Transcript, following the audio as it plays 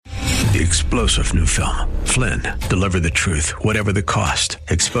The explosive new film, Flynn, deliver the truth, whatever the cost,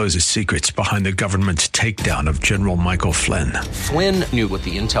 exposes secrets behind the government's takedown of General Michael Flynn. Flynn knew what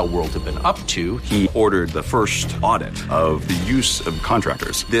the intel world had been up to. He ordered the first audit of the use of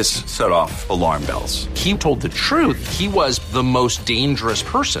contractors. This set off alarm bells. He told the truth. He was the most dangerous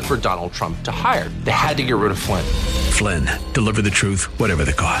person for Donald Trump to hire. They had to get rid of Flynn. Flynn, deliver the truth, whatever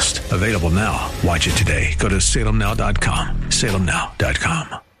the cost. Available now. Watch it today. Go to salemnow.com.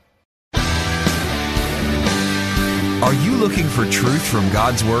 salemnow.com. Are you looking for truth from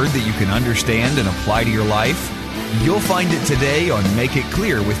God's Word that you can understand and apply to your life? You'll find it today on Make It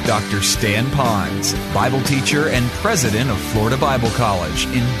Clear with Dr. Stan Ponz, Bible teacher and president of Florida Bible College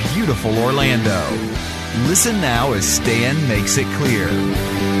in beautiful Orlando. Listen now as Stan makes it clear.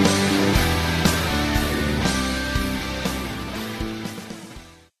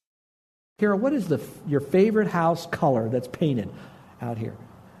 Carol, what is your favorite house color that's painted out here?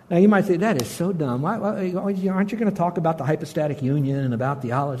 Now, you might say, that is so dumb. Aren't you going to talk about the hypostatic union and about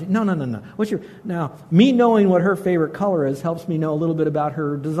theology? No. Now, me knowing what her favorite color is helps me know a little bit about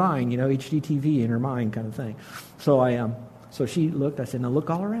her design, HGTV in her mind kind of thing. So she looked. I said, now look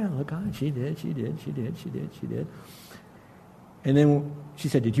all around. Look on. She did. And then she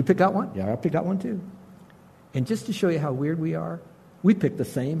said, did you pick out one? Yeah, I picked out one too. And just to show you how weird we are, we picked the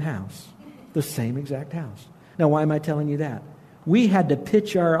same house, the same exact house. Now, why am I telling you that? We had to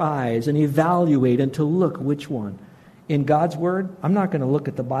pitch our eyes and evaluate and to look which one. In God's Word, I'm not going to look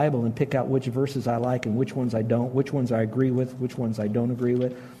at the Bible and pick out which verses I like and which ones I don't, which ones I agree with, which ones I don't agree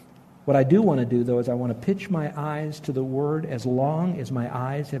with. What I do want to do, though, is I want to pitch my eyes to the Word as long as my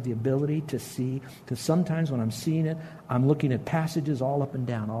eyes have the ability to see. Because sometimes when I'm seeing it, I'm looking at passages all up and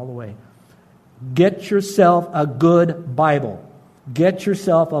down, all the way. Get yourself a good Bible. Get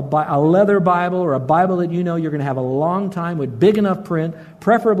yourself a leather Bible or a Bible that you know you're going to have a long time with big enough print,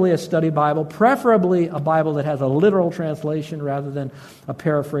 preferably a study Bible, preferably a Bible that has a literal translation rather than a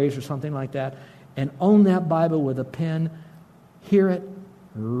paraphrase or something like that, and own that Bible with a pen. Hear it,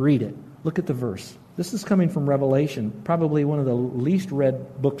 read it. Look at the verse. This is coming from Revelation, probably one of the least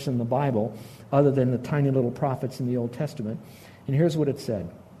read books in the Bible, other than the tiny little prophets in the Old Testament. And here's what it said.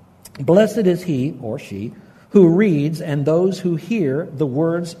 Blessed is he, or she, who reads and those who hear the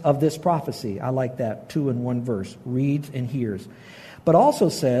words of this prophecy. I like that, 2 in 1 verse. Reads and hears. But also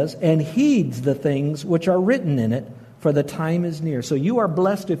says, and heeds the things which are written in it, for the time is near. So you are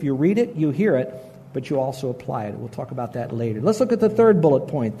blessed if you read it, you hear it, but you also apply it. We'll talk about that later. Let's look at the third bullet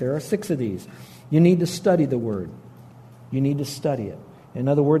point. There are 6 of these. You need to study the Word. You need to study it. In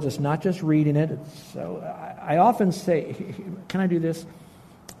other words, it's not just reading it. So I often say, can I do this?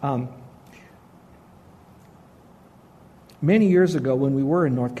 Many years ago when we were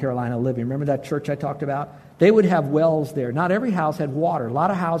in North Carolina living, remember that church I talked about? They would have wells there. Not every house had water. A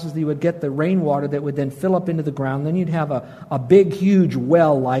lot of houses, you would get the rainwater that would then fill up into the ground. Then you'd have a big, huge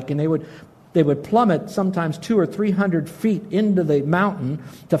well and they would plummet sometimes 200 or 300 feet into the mountain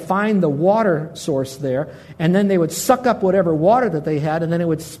to find the water source there. And then they would suck up whatever water that they had, and then it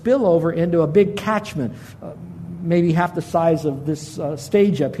would spill over into a big catchment, maybe half the size of this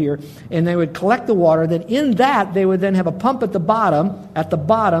stage up here, and they would collect the water. Then in that, they would then have a pump at the bottom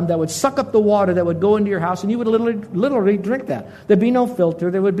that would suck up the water that would go into your house, and you would literally drink that. There'd be no filter,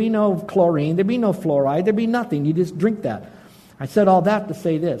 there would be no chlorine, there'd be no fluoride, there'd be nothing. You just drink that. I said all that to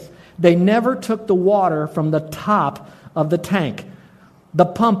say this. They never took the water from the top of the tank. The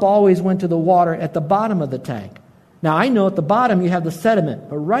pump always went to the water at the bottom of the tank. Now, I know at the bottom you have the sediment,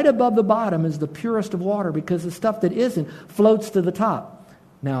 but right above the bottom is the purest of water because the stuff that isn't floats to the top.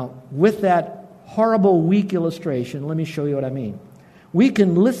 Now, with that horrible, weak illustration, let me show you what I mean. We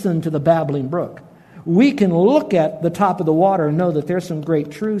can listen to the babbling brook. We can look at the top of the water and know that there's some great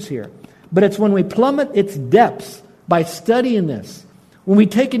truths here. But it's when we plummet its depths by studying this, when we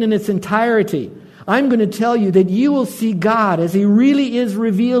take it in its entirety, I'm going to tell you that you will see God as He really is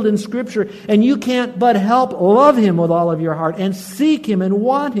revealed in Scripture, and you can't but help love Him with all of your heart and seek Him and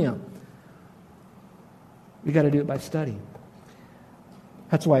want Him. We've got to do it by study.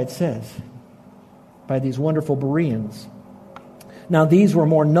 That's why it says, by these wonderful Bereans. Now these were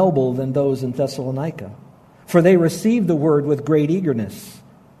more noble than those in Thessalonica, for they received the word with great eagerness.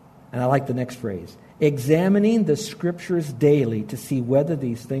 And I like the next phrase, examining the Scriptures daily to see whether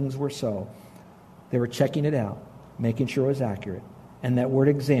these things were so. They were checking it out, making sure it was accurate. And that word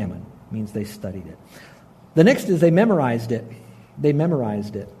examine means they studied it. The next is they memorized it. They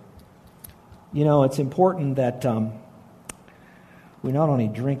memorized it. You know, it's important that we not only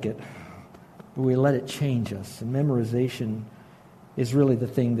drink it, but we let it change us. And memorization is really the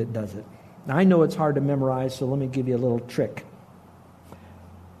thing that does it. Now, I know it's hard to memorize, so let me give you a little trick.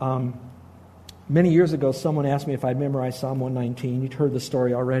 Many years ago, someone asked me if I'd memorized Psalm 119. You'd heard the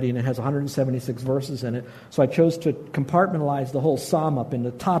story already, and it has 176 verses in it. So I chose to compartmentalize the whole psalm up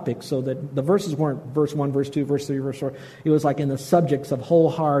into topics so that the verses weren't verse 1, verse 2, verse 3, verse 4. It was like in the subjects of whole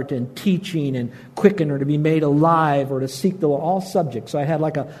heart and teaching and quicken or to be made alive or to seek the Lord, all subjects. So I had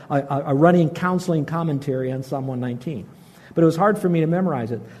like a running counseling commentary on Psalm 119. But it was hard for me to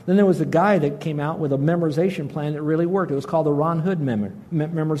memorize it. Then there was a guy that came out with a memorization plan that really worked. It was called the Ron Hood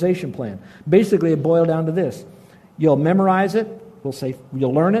memorization plan. Basically, it boiled down to this. You'll memorize it. We'll say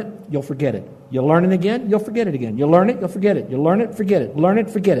you'll learn it. You'll forget it. You'll learn it again. You'll forget it again. You'll learn it. You'll forget it. You'll learn it. Forget it. Learn it.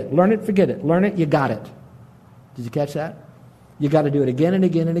 Forget it. Learn it. Forget it. Learn it. You got it. Did you catch that? You got to do it again and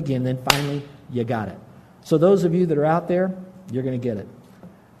again and again. Then finally, you got it. So those of you that are out there, you're going to get it.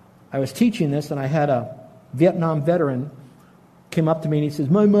 I was teaching this, and I had a Vietnam veteran came up to me and he says,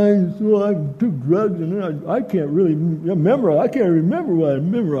 my mind is so I took drugs and I can't really memorize. I can't remember what I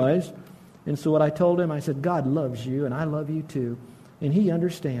memorized. And so what I told him, I said, God loves you and I love you too. And He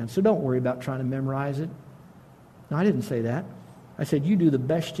understands. So don't worry about trying to memorize it. No, I didn't say that. I said, you do the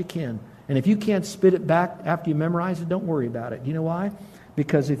best you can. And if you can't spit it back after you memorize it, don't worry about it. You know why?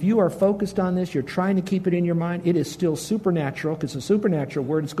 Because if you are focused on this, you're trying to keep it in your mind, it is still supernatural, because it's a supernatural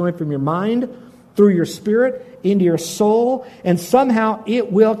word. It's going from your mind through your spirit into your soul, and somehow it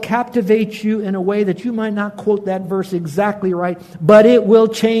will captivate you in a way that you might not quote that verse exactly right, but it will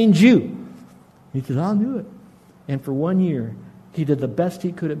change you. He said, I'll do it. And for 1 year, he did the best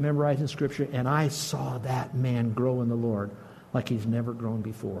he could at memorizing Scripture, and I saw that man grow in the Lord like he's never grown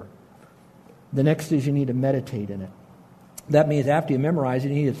before. The next is you need to meditate in it. That means after you memorize it,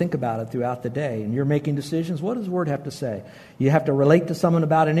 you need to think about it throughout the day. And you're making decisions. What does the Word have to say? You have to relate to someone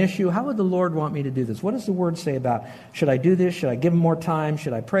about an issue. How would the Lord want me to do this? What does the Word say about, should I do this? Should I give him more time?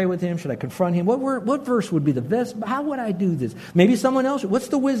 Should I pray with him? Should I confront him? What verse would be the best? How would I do this? Maybe someone else. What's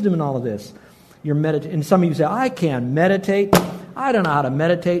the wisdom in all of this? You're meditating. And some of you say, I can't meditate. I don't know how to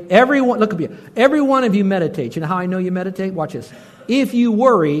meditate. Everyone, look at you. Every one of you meditates. You know how I know you meditate? Watch this. If you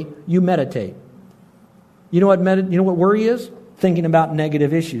worry, you meditate. You know what worry is? Thinking about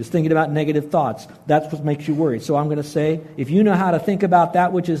negative issues, thinking about negative thoughts. That's what makes you worry. So I'm going to say, if you know how to think about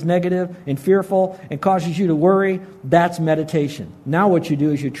that which is negative and fearful and causes you to worry, that's meditation. Now what you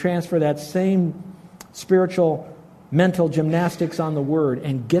do is you transfer that same spiritual mental gymnastics on the Word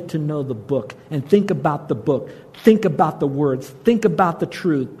and get to know the book and think about the book. Think about the words. Think about the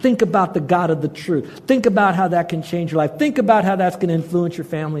truth. Think about the God of the truth. Think about how that can change your life. Think about how that's going to influence your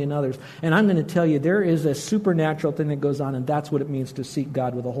family and others. And I'm going to tell you, there is a supernatural thing that goes on, and that's what it means to seek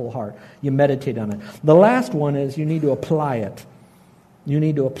God with a whole heart. You meditate on it. The last one is you need to apply it. You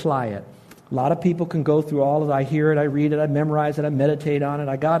need to apply it. A lot of people can go through all of it. I hear it, I read it, I memorize it, I meditate on it.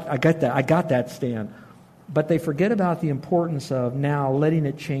 I got that, Stan. But they forget about the importance of now letting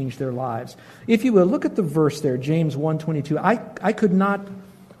it change their lives. If you will, look at the verse there, James 1:22. I could not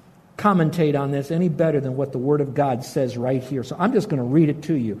commentate on this any better than what the Word of God says right here. So I'm just going to read it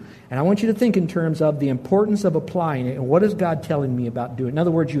to you. And I want you to think in terms of the importance of applying it and what is God telling me about doing it. In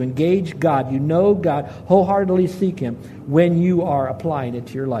other words, you engage God, you know God, wholeheartedly seek Him when you are applying it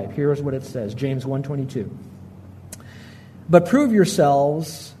to your life. Here's what it says, James 1:22. But prove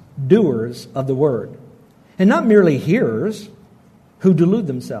yourselves doers of the Word, and not merely hearers who delude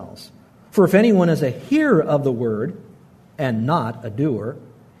themselves. For if anyone is a hearer of the word and not a doer,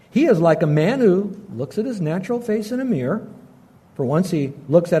 he is like a man who looks at his natural face in a mirror. For once he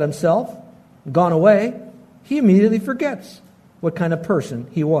looks at himself, gone away, he immediately forgets what kind of person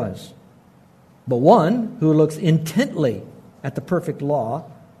he was. But one who looks intently at the perfect law,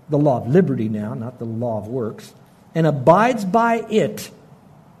 the law of liberty now, not the law of works, and abides by it,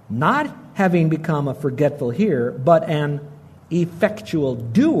 not having become a forgetful hearer, but an effectual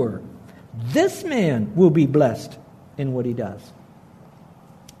doer, this man will be blessed in what he does.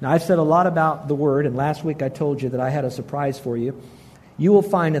 Now, I've said a lot about the Word, and last week I told you that I had a surprise for you. You will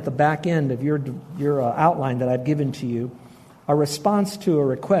find at the back end of your outline that I've given to you a response to a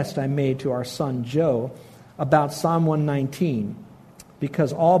request I made to our son Joe about Psalm 119,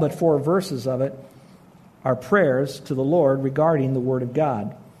 because all but 4 verses of it are prayers to the Lord regarding the Word of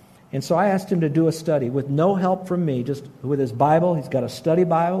God. And so I asked him to do a study with no help from me, just with his Bible. He's got a study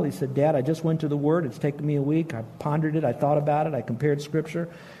Bible. He said, Dad, I just went to the Word. It's taken me a week. I pondered it. I thought about it. I compared Scripture.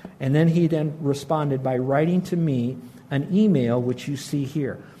 And then he responded by writing to me an email, which you see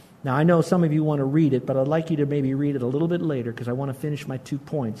here. Now, I know some of you want to read it, but I'd like you to maybe read it a little bit later because I want to finish my 2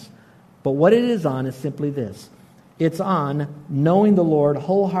 points. But what it is on is simply this. It's on knowing the Lord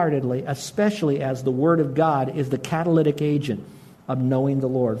wholeheartedly, especially as the Word of God is the catalytic agent of knowing the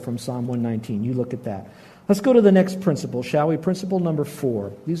Lord from Psalm 119. You look at that. Let's go to the next principle, shall we? Principle number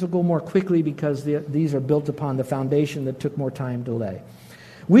 4. These will go more quickly because these are built upon the foundation that took more time to lay.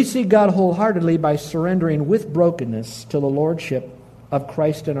 We seek God wholeheartedly by surrendering with brokenness to the lordship of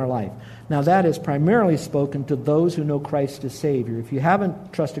Christ in our life. Now that is primarily spoken to those who know Christ as Savior. If you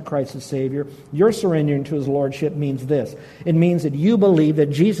haven't trusted Christ as Savior, your surrendering to His lordship means this. It means that you believe that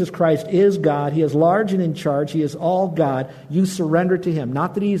Jesus Christ is God. He is large and in charge. He is all God. You surrender to Him.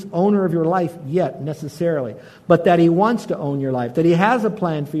 Not that He's owner of your life yet necessarily, but that He wants to own your life, that He has a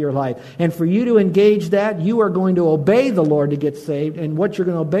plan for your life. And for you to engage that, you are going to obey the Lord to get saved. And what you're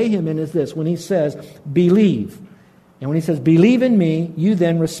going to obey Him in is this. When He says, believe. And when He says, believe in me, you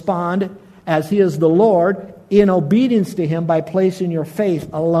then respond as He is the Lord in obedience to Him by placing your faith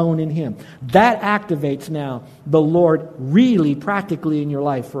alone in Him. That activates now the Lord really practically in your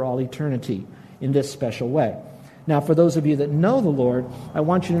life for all eternity in this special way. Now, for those of you that know the Lord, I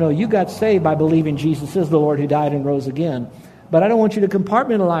want you to know you got saved by believing Jesus is the Lord who died and rose again. But I don't want you to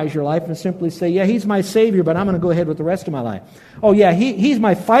compartmentalize your life and simply say, yeah, He's my Savior, but I'm going to go ahead with the rest of my life. Oh, yeah, He's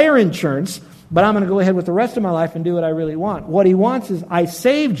my fire insurance, but I'm going to go ahead with the rest of my life and do what I really want. What He wants is, I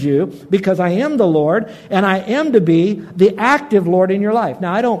saved you because I am the Lord, and I am to be the active Lord in your life.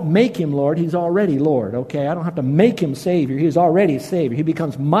 Now, I don't make Him Lord. He's already Lord, okay? I don't have to make Him Savior. He's already Savior. He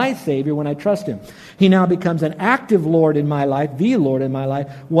becomes my Savior when I trust Him. He now becomes an active Lord in my life, the Lord in my life,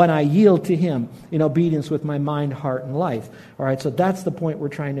 when I yield to Him in obedience with my mind, heart, and life. All right, so that's the point we're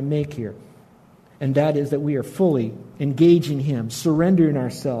trying to make here. And that is that we are fully engaging Him, surrendering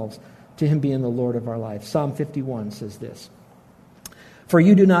ourselves to Him being the Lord of our life. Psalm 51 says this. For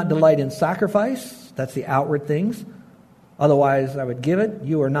you do not delight in sacrifice. That's the outward things. Otherwise I would give it.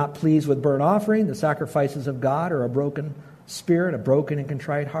 You are not pleased with burnt offering. The sacrifices of God are a broken spirit, a broken and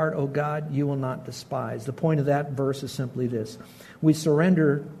contrite heart. O God, you will not despise. The point of that verse is simply this. We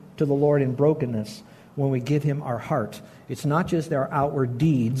surrender to the Lord in brokenness when we give Him our heart. It's not just our outward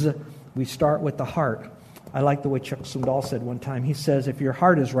deeds. We start with the heart. I like the way Chuck Swindoll said one time. He says, if your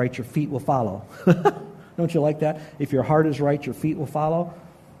heart is right, your feet will follow. Don't you like that? If your heart is right, your feet will follow.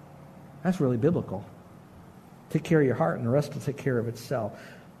 That's really biblical. Take care of your heart, and the rest will take care of itself.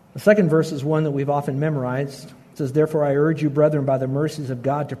 The second verse is one that we've often memorized. It says, therefore I urge you, brethren, by the mercies of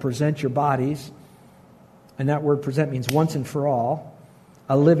God, to present your bodies, and that word present means once and for all,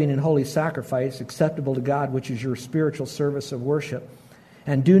 a living and holy sacrifice, acceptable to God, which is your spiritual service of worship.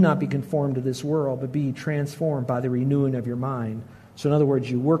 And do not be conformed to this world, but be transformed by the renewing of your mind. So in other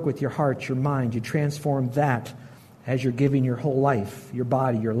words, you work with your heart, your mind. You transform that as you're giving your whole life, your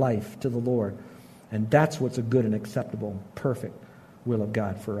body, your life to the Lord. And that's what's a good and acceptable, perfect will of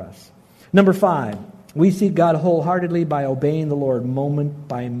God for us. Number 5, we seek God wholeheartedly by obeying the Lord moment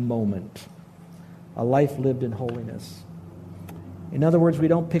by moment. A life lived in holiness. In other words, we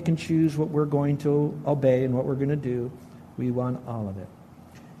don't pick and choose what we're going to obey and what we're going to do. We want all of it.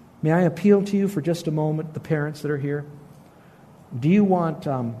 May I appeal to you for just a moment, the parents that are here? Do you want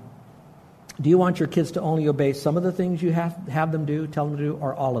your kids to only obey some of the things you have them do, tell them to do,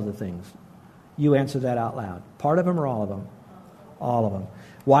 or all of the things? You answer that out loud. Part of them or all of them? All of them.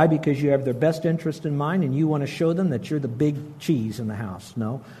 Why? Because you have their best interest in mind and you want to show them that you're the big cheese in the house.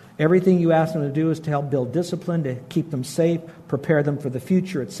 No. Everything you ask them to do is to help build discipline, to keep them safe, prepare them for the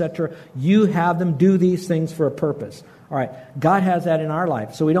future, etc. You have them do these things for a purpose. All right, God has that in our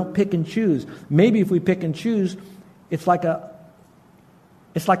life, so we don't pick and choose. Maybe if we pick and choose, it's like a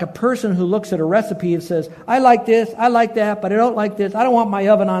person who looks at a recipe and says, I like this, I like that, but I don't like this. I don't want my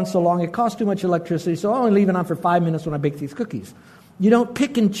oven on so long. It costs too much electricity, so I'll only leave it on for 5 minutes when I bake these cookies. You don't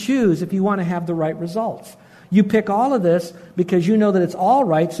pick and choose if you want to have the right results. You pick all of this because you know that it's all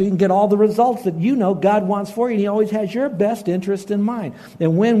right, so you can get all the results that you know God wants for you, and He always has your best interest in mind.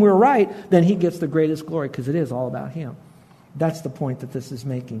 And when we're right, then He gets the greatest glory because it is all about Him. That's the point that this is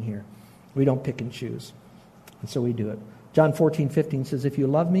making here. We don't pick and choose, and so we do it. John 14:15 says, if you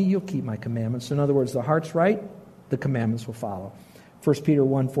love me, you'll keep my commandments. In other words, the heart's right, the commandments will follow. 1 Peter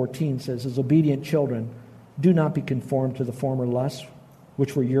 1:14 says, as obedient children, do not be conformed to the former lusts,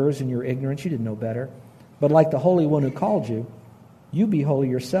 which were yours in your ignorance. You didn't know better. But like the Holy One who called you, you be holy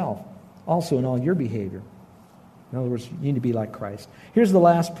yourself, also in all your behavior. In other words, you need to be like Christ. Here's the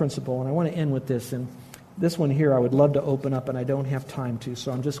last principle, and I want to end with this. And this one here I would love to open up, and I don't have time to,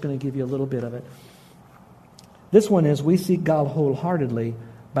 so I'm just going to give you a little bit of it. This one is, we seek God wholeheartedly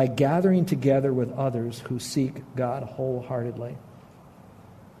by gathering together with others who seek God wholeheartedly.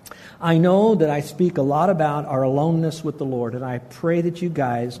 I know that I speak a lot about our aloneness with the Lord, and I pray that you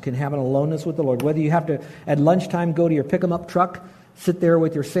guys can have an aloneness with the Lord. Whether you have to, at lunchtime, go to your pick-em-up truck, sit there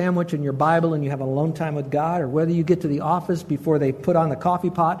with your sandwich and your Bible and you have alone time with God, or whether you get to the office before they put on the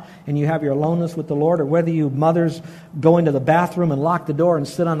coffee pot and you have your aloneness with the Lord, or whether you mothers go into the bathroom and lock the door and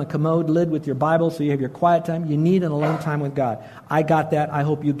sit on the commode lid with your Bible so you have your quiet time, you need an alone time with God. I got that. I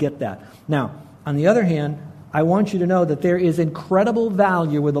hope you get that. Now, on the other hand, I want you to know that there is incredible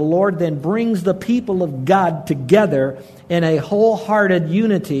value where the Lord then brings the people of God together in a wholehearted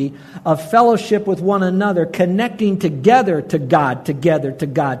unity of fellowship with one another, connecting together to God, together to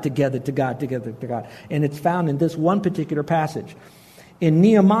God, together to God, together to God. And it's found in this one particular passage. In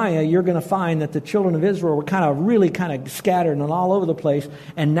Nehemiah, you're going to find that the children of Israel were really scattered and all over the place.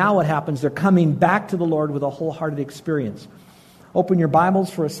 And now what happens? They're coming back to the Lord with a wholehearted experience. Open your Bibles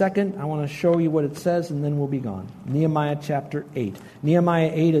for a second. I want to show you what it says, and then we'll be gone. Nehemiah chapter 8. Nehemiah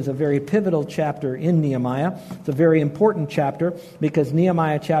 8 is a very pivotal chapter in Nehemiah. It's a very important chapter because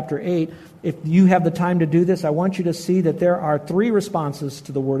Nehemiah chapter 8, if you have the time to do this, I want you to see that there are 3 responses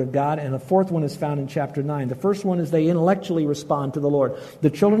to the Word of God, and the 4th one is found in chapter 9. The first one is they intellectually respond to the Lord. The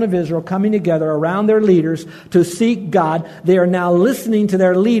children of Israel coming together around their leaders to seek God. They are now listening to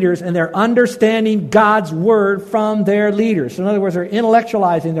their leaders, and they're understanding God's Word from their leaders. So in other words, they're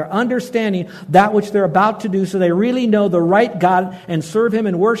intellectualizing, they're understanding that which they're about to do, so they really know the right God and serve Him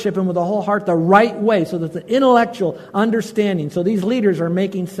and worship Him with a whole heart the right way. So that's the intellectual understanding. So these leaders are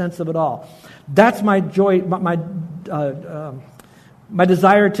making sense of it all. That's my joy, my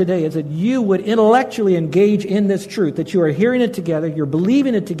desire today is that you would intellectually engage in this truth, that you are hearing it together, you're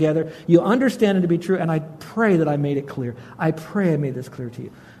believing it together, you understand it to be true, and I pray that I made it clear. I pray I made this clear to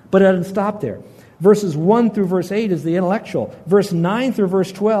you. But it doesn't stop there. Verses 1 through verse 8 is the intellectual. Verse 9 through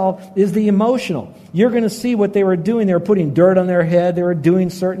verse 12 is the emotional. You're going to see what they were doing. They were putting dirt on their head. They were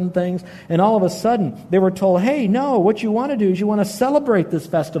doing certain things. And all of a sudden, they were told, hey, no, what you want to do is you want to celebrate this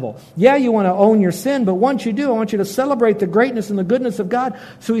festival. Yeah, you want to own your sin, but once you do, I want you to celebrate the greatness and the goodness of God.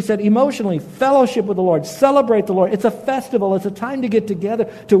 So he said, emotionally, fellowship with the Lord, celebrate the Lord. It's a festival. It's a time to get together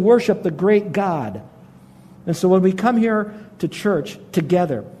to worship the great God. And so when we come here to church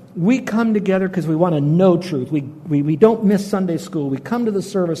together, we come together because we want to know truth. We don't miss Sunday school. We come to the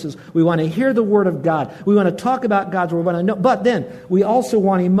services. We want to hear the Word of God. We want to talk about God's Word. We want to know. But then we also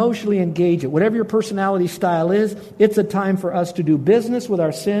want to emotionally engage it. Whatever your personality style is, it's a time for us to do business with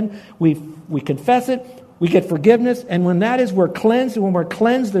our sin. We confess it. We get forgiveness. And when that is, we're cleansed. And when we're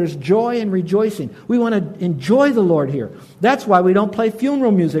cleansed, there's joy and rejoicing. We want to enjoy the Lord here. That's why we don't play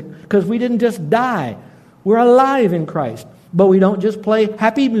funeral music, because we didn't just die. We're alive in Christ. But we don't just play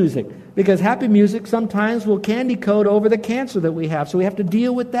happy music, because happy music sometimes will candy coat over the cancer that we have. So we have to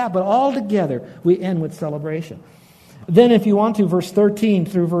deal with that. But all together, we end with celebration. Then if you want to, verse 13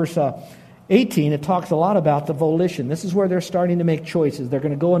 through verse 18, it talks a lot about the volition. This is where they're starting to make choices. They're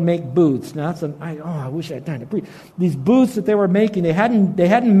going to go and make booths. Now, I wish I had time to preach. These booths that they were making, they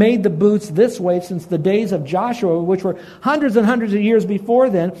hadn't made the booths this way since the days of Joshua, which were hundreds and hundreds of years before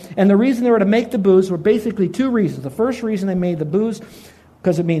then. And the reason they were to make the booths were basically 2 reasons. The first reason they made the booths,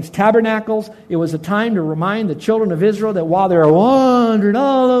 because it means tabernacles. It was a time to remind the children of Israel that while they were wandering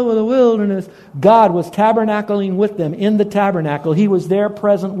all over the wilderness, God was tabernacling with them in the tabernacle. He was there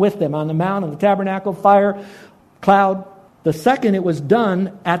present with them on the mount, on the tabernacle, fire, cloud. The second, it was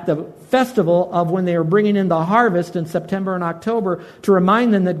done at the festival of when they were bringing in the harvest in September and October, to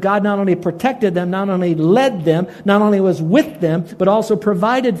remind them that God not only protected them, not only led them, not only was with them, but also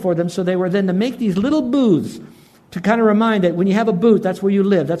provided for them. So they were then to make these little booths to kind of remind that when you have a booth, that's where you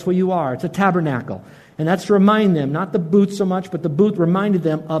live, that's where you are. It's a tabernacle. And that's to remind them, not the booth so much, but the booth reminded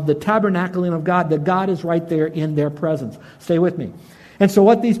them of the tabernacling of God, that God is right there in their presence. Stay with me. And so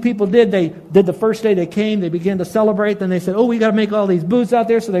what these people did, they did the first day they came, they began to celebrate. Then they said, we got to make all these booths out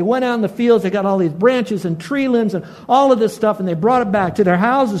there. So they went out in the fields, they got all these branches and tree limbs and all of this stuff, and they brought it back to their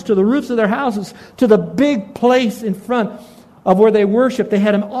houses, to the roofs of their houses, to the big place in front of where they worshiped. They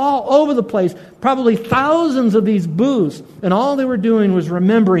had them all over the place, probably thousands of these booths. And all they were doing was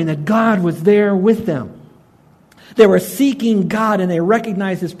remembering that God was there with them. They were seeking God, and they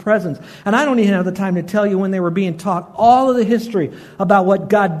recognized His presence. And I don't even have the time to tell you when they were being taught all of the history about what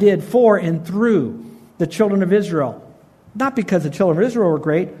God did for and through the children of Israel. Not because the children of Israel were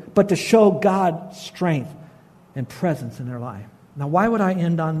great, but to show God's strength and presence in their life. Now, why would I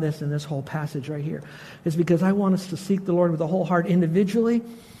end on this in this whole passage right here? It's because I want us to seek the Lord with a whole heart individually.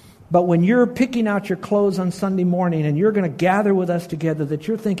 But when you're picking out your clothes on Sunday morning and you're going to gather with us together, that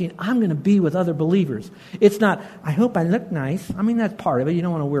you're thinking, I'm going to be with other believers. It's not, I hope I look nice. I mean, that's part of it. You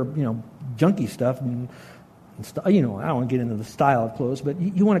don't want to wear, junky stuff and You know, I don't want to get into the style of clothes, but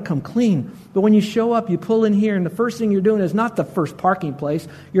you want to come clean. But when you show up, you pull in here, and the first thing you're doing is not the first parking place.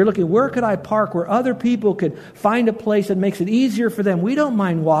 You're looking, where could I park where other people could find a place that makes it easier for them? We don't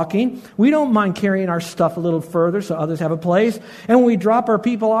mind walking. We don't mind carrying our stuff a little further so others have a place. And when we drop our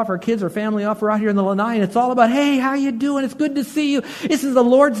people off, our kids, our family off, we're out here in the lanai, and it's all about, hey, how you doing? It's good to see you. This is the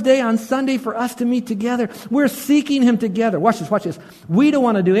Lord's Day on Sunday for us to meet together. We're seeking Him together. Watch this, watch this. We don't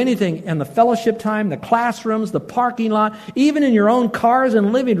want to do anything in the fellowship time, the classrooms, the parking lot, even in your own cars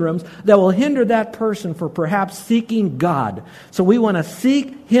and living rooms that will hinder that person for perhaps seeking God. So we want to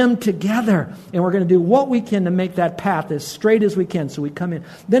seek Him together, and we're going to do what we can to make that path as straight as we can so we come in.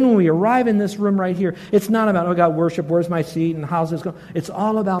 Then when we arrive in this room right here, it's not about, oh God, worship, where's my seat, and how's this going? It's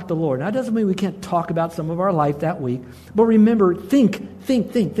all about the Lord. Now, that doesn't mean we can't talk about some of our life that week, but remember, think.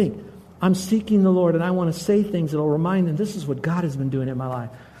 I'm seeking the Lord, and I want to say things that will remind them this is what God has been doing in my life.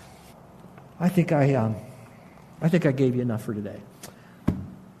 I think I gave you enough for today.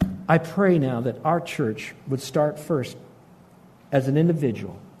 I pray now that our church would start first as an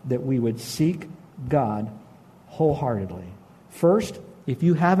individual, that we would seek God wholeheartedly. First, if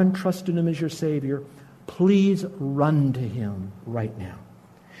you haven't trusted Him as your Savior, please run to Him right now.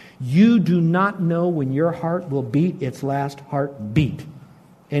 You do not know when your heart will beat its last heartbeat.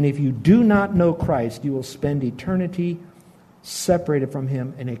 And if you do not know Christ, you will spend eternity separated from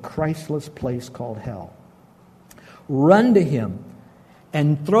Him in a Christless place called hell. Run to Him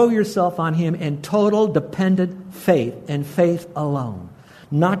and throw yourself on Him in total dependent faith and faith alone.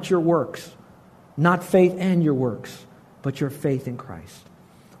 Not your works, not faith and your works, but your faith in Christ.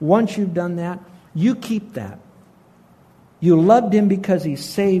 Once you've done that, you keep that. You loved Him because He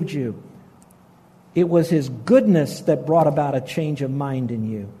saved you. It was His goodness that brought about a change of mind in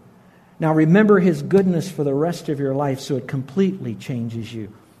you. Now remember His goodness for the rest of your life so it completely changes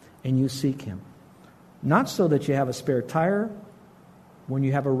you and you seek Him. Not so that you have a spare tire when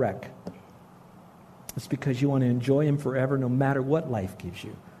you have a wreck. It's because you want to enjoy Him forever no matter what life gives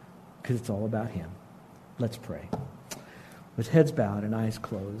you, because it's all about Him. Let's pray. With heads bowed and eyes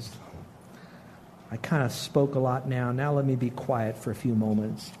closed. I kind of spoke a lot now. Now let me be quiet for a few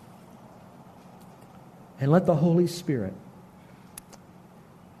moments. And let the Holy Spirit,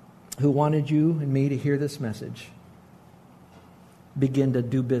 who wanted you and me to hear this message, begin to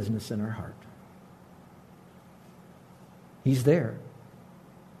do business in our heart. He's there.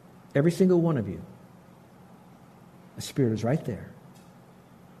 Every single one of you. The Spirit is right there.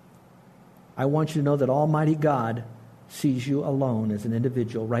 I want you to know that Almighty God sees you alone as an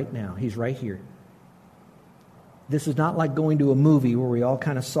individual right now. He's right here. This is not like going to a movie where we all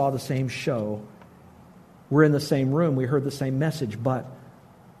kind of saw the same show. We're in the same room. We heard the same message, but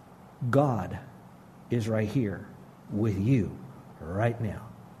God is right here with you right now.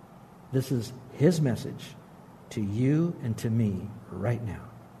 This is His message to you and to me right now.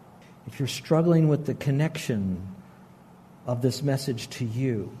 If you're struggling with the connection of this message to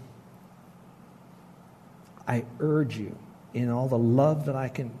you, I urge you, in all the love that I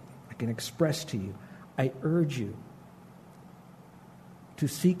can express to you, I urge you to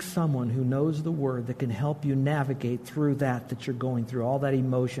seek someone who knows the Word that can help you navigate through that you're going through, all that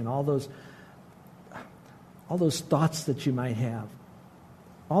emotion, all those thoughts that you might have,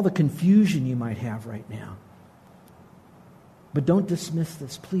 all the confusion you might have right now. But don't dismiss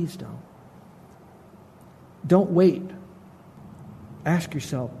this. Please don't. Don't wait. Ask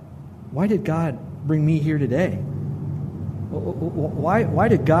yourself, why did God bring me here today? Why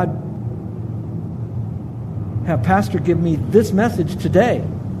did God have Pastor give me this message today?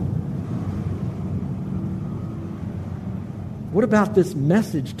 What about this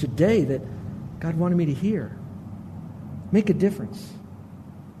message today that God wanted me to hear? Make a difference.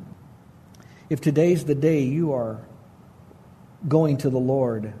 If today's the day you are going to the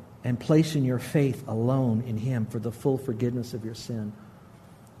Lord and placing your faith alone in Him for the full forgiveness of your sin,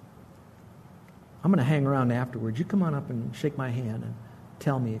 I'm going to hang around afterwards. You come on up and shake my hand and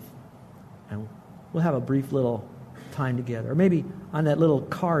tell me, and we'll have a brief little time together. Or maybe on that little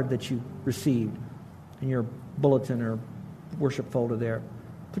card that you received in your bulletin or worship folder there,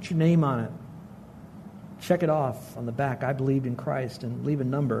 put your name on it. Check it off on the back. I believed in Christ, and leave a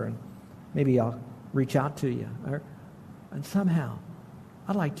number, and maybe I'll reach out to you. And somehow,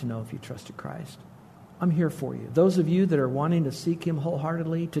 I'd like to know if you trusted Christ. I'm here for you. Those of you that are wanting to seek Him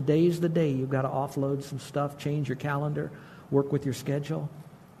wholeheartedly, today's the day you've got to offload some stuff, change your calendar, work with your schedule,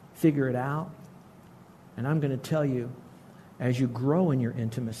 figure it out. And I'm going to tell you, as you grow in your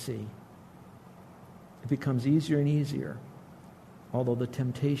intimacy, it becomes easier and easier, although the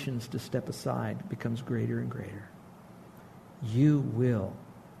temptations to step aside becomes greater and greater. You will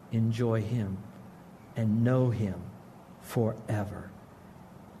enjoy Him and know him forever.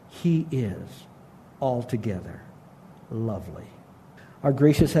 He is altogether lovely. Our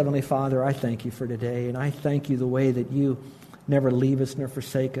gracious Heavenly Father, I thank you for today, and I thank you the way that you never leave us nor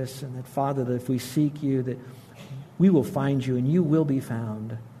forsake us, and that, Father, that if we seek you, that we will find you and you will be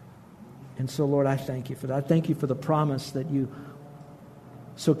found. And so, Lord, I thank you for that. I thank you for the promise that you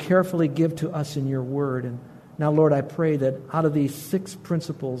so carefully give to us in your word. And now, Lord, I pray that out of these 6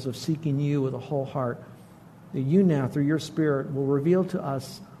 principles of seeking you with a whole heart, that you now, through your Spirit, will reveal to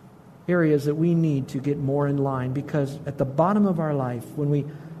us areas that we need to get more in line. Because at the bottom of our life, when we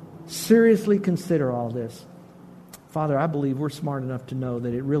seriously consider all this, Father, I believe we're smart enough to know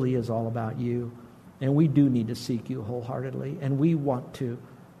that it really is all about you. And we do need to seek you wholeheartedly. And we want to.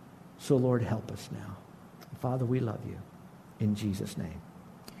 So, Lord, help us now. Father, we love you. In Jesus' name,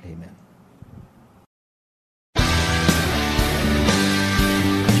 amen.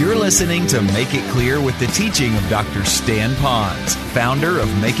 You're listening to Make It Clear with the teaching of Dr. Stan Ponz, founder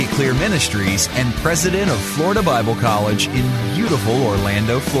of Make It Clear Ministries and president of Florida Bible College in beautiful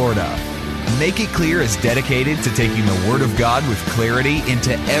Orlando, Florida. Make It Clear is dedicated to taking the Word of God with clarity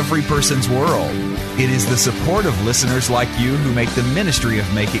into every person's world. It is the support of listeners like you who make the ministry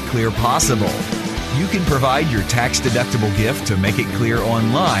of Make It Clear possible. You can provide your tax-deductible gift to Make It Clear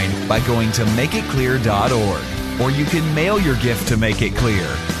online by going to makeitclear.org. Or you can mail your gift to Make It Clear,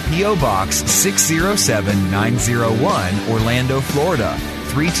 P.O. Box 607901, Orlando, Florida,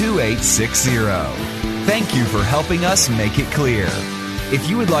 32860. Thank you for helping us make it clear. If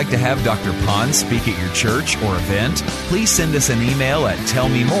you would like to have Dr. Ponz speak at your church or event, please send us an email at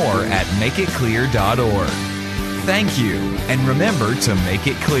tellmemore@makeitclear.org. Thank you, and remember to make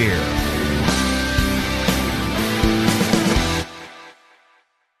it clear.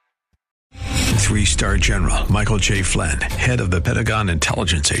 Three-star General Michael J. Flynn, head of the Pentagon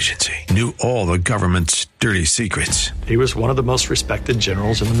Intelligence Agency, knew all the government's dirty secrets. He was one of the most respected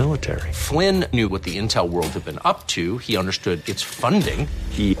generals in the military. Flynn knew what the intel world had been up to. He understood its funding.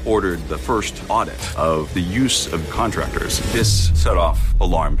 He ordered the first audit of the use of contractors. This set off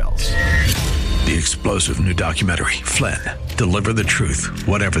alarm bells. The explosive new documentary, Flynn, Deliver the Truth,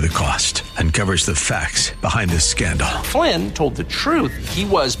 Whatever the Cost, uncovers the facts behind this scandal. Flynn told the truth. He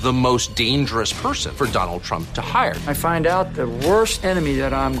was the most dangerous person for Donald Trump to hire. I find out the worst enemy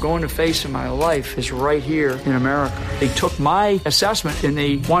that I'm going to face in my life is right here in America. They took my assessment and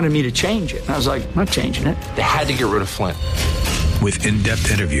they wanted me to change it. And I was like, I'm not changing it. They had to get rid of Flynn. With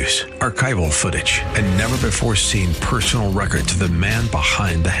in-depth interviews, archival footage, and never-before-seen personal records of the man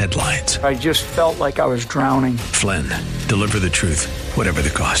behind the headlines. I just felt like I was drowning. Flynn, Deliver the Truth, Whatever the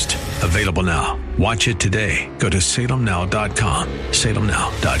Cost. Available now. Watch it today. Go to salemnow.com.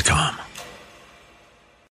 salemnow.com.